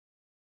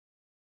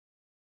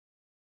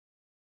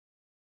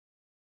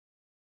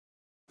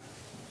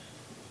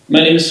My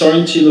name is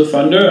Søren Thilo.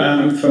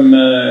 I'm from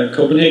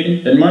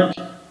Copenhagen, Denmark.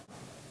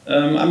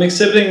 I'm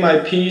exhibiting my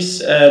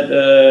piece at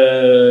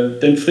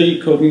the Frie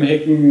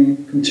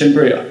Copenhagen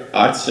Contemporary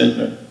Art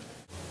Center.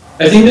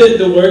 I think that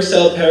the work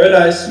Sal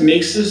Paradise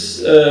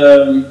mixes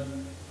the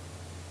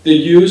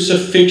use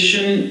of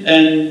fiction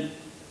and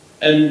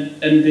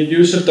the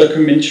use of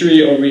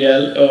documentary or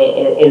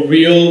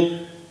real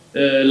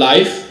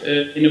life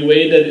in a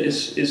way that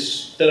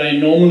that I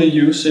normally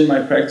use in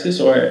my practice,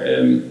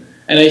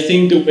 and I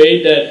think the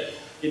way that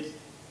it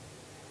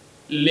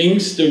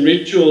links the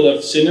ritual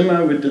of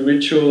cinema with the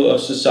ritual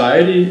of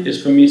society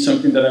is for me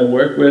something that I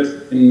work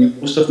with in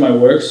most of my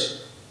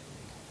works.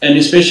 And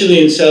especially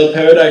in Sal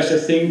Paradise, I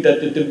think that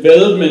the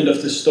development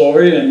of the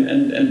story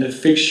and the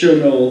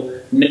fictional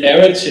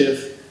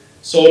narrative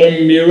sort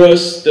of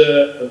mirrors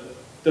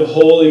the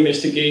whole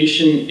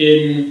investigation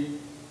in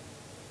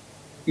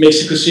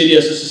Mexico City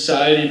as a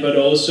society, but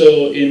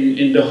also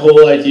in the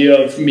whole idea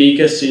of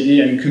mega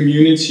city and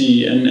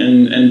community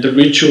and the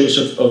rituals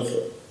of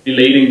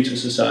relating to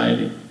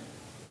society.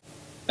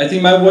 I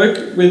think my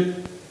work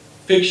with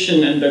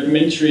fiction and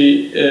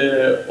documentary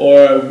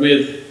or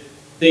with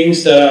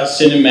things that are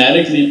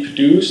cinematically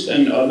produced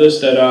and others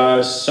that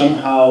are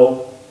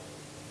somehow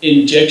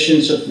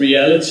injections of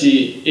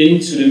reality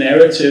into the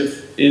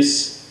narrative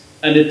is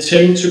an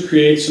attempt to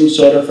create some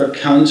sort of a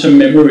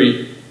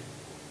counter-memory.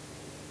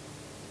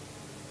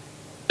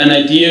 An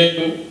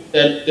idea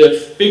that the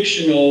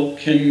fictional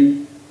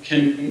can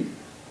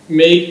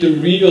make the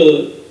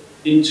real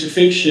into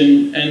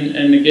fiction,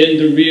 and again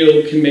the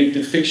real can make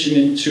the fiction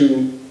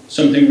into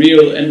something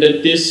real, and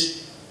that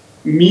this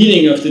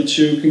meeting of the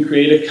two can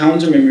create a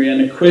counter-memory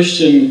and a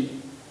question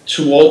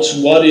towards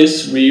what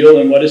is real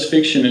and what is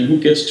fiction, and who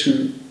gets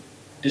to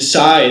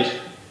decide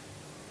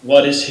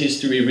what is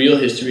history, real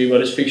history, what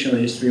is fictional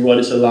history, what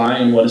is a lie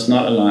and what is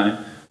not a lie.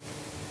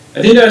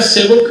 I think there are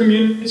several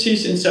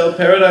communities in Sal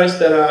Paradise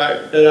that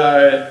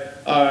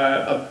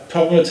are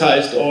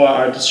problematized or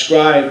are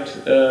described.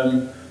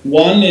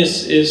 One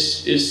is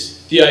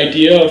the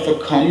idea of a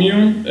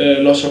commune,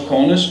 Los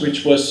Horcones,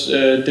 which was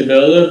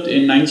developed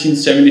in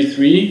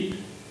 1973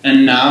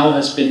 and now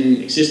has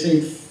been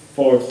existing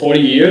for 40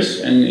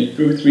 years, and it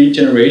grew 3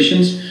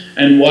 generations,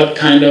 and what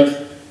kind of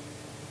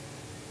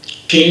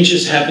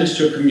changes happens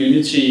to a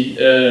community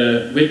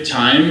with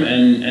time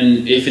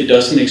and if it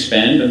doesn't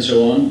expand and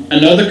so on.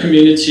 Another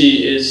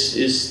community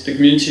is the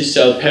community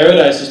Sal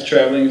Paradise is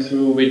traveling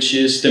through, which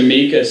is the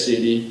mega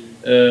city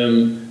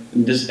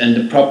and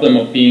the problem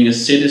of being a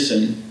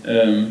citizen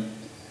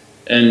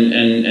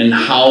and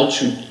how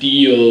to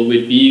deal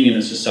with being in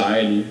a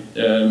society.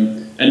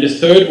 And the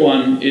third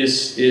one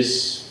is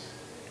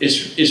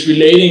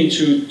relating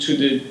to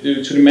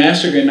the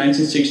massacre in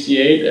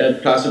 1968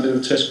 at Plaza de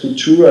las Tres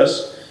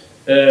Culturas,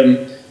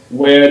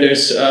 where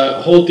there's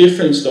a whole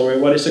different story.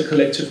 What is a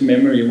collective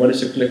memory? What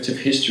is a collective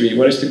history?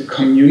 What is the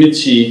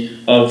community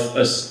of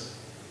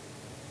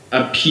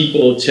a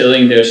people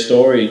telling their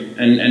story?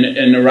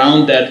 And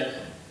around that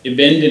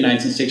event in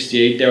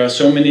 1968, there are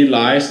so many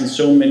lies and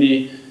so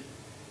many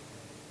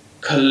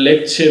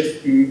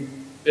collective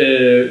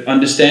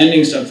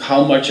understandings of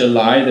how much a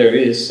lie there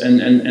is.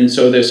 And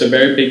so there's a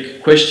very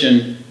big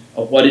question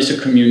of what is a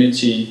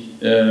community,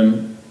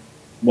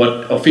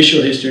 what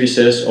official history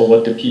says or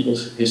what the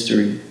people's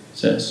history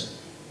says.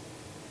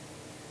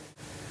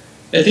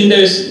 I think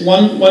there's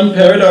one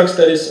paradox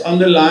that is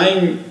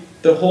underlying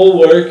the whole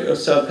work of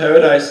Sal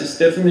Paradise is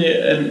definitely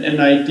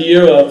an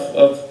idea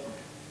of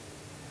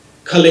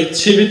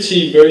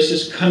collectivity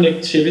versus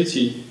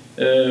connectivity,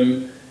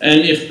 and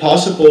if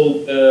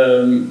possible,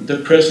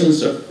 the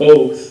presence of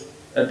both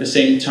at the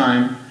same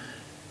time.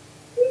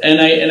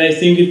 And I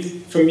think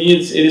for me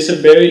it is a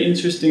very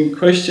interesting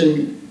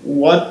question,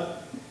 what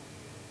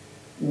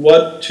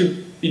to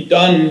be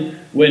done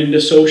when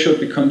the social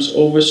becomes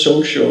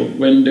over-social,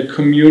 when the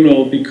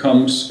communal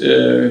becomes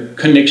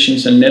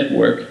connections and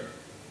network.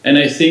 And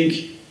I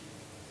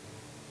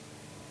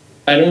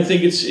don't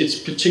think it's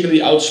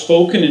particularly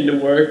outspoken in the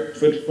work,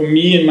 but for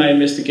me in my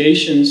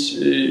investigations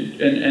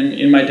and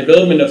in my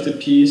development of the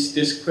piece,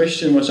 this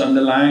question was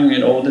underlying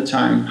it all the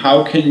time.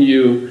 How can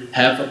you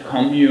have a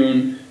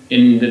commune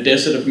in the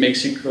desert of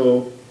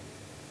Mexico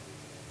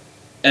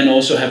and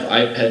also have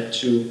iPad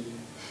 2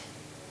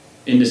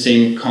 in the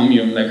same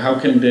commune? Like how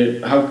can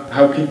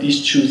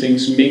these two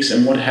things mix,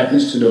 and what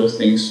happens to those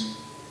things?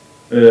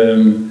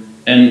 And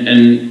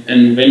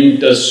when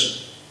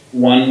does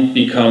one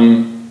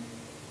become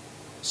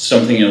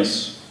something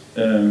else?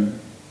 And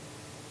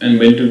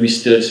when do we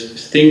still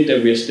think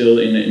that we're still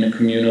in a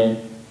communal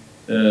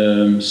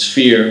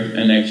sphere,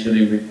 and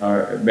actually we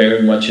are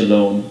very much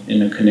alone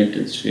in a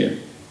connected sphere?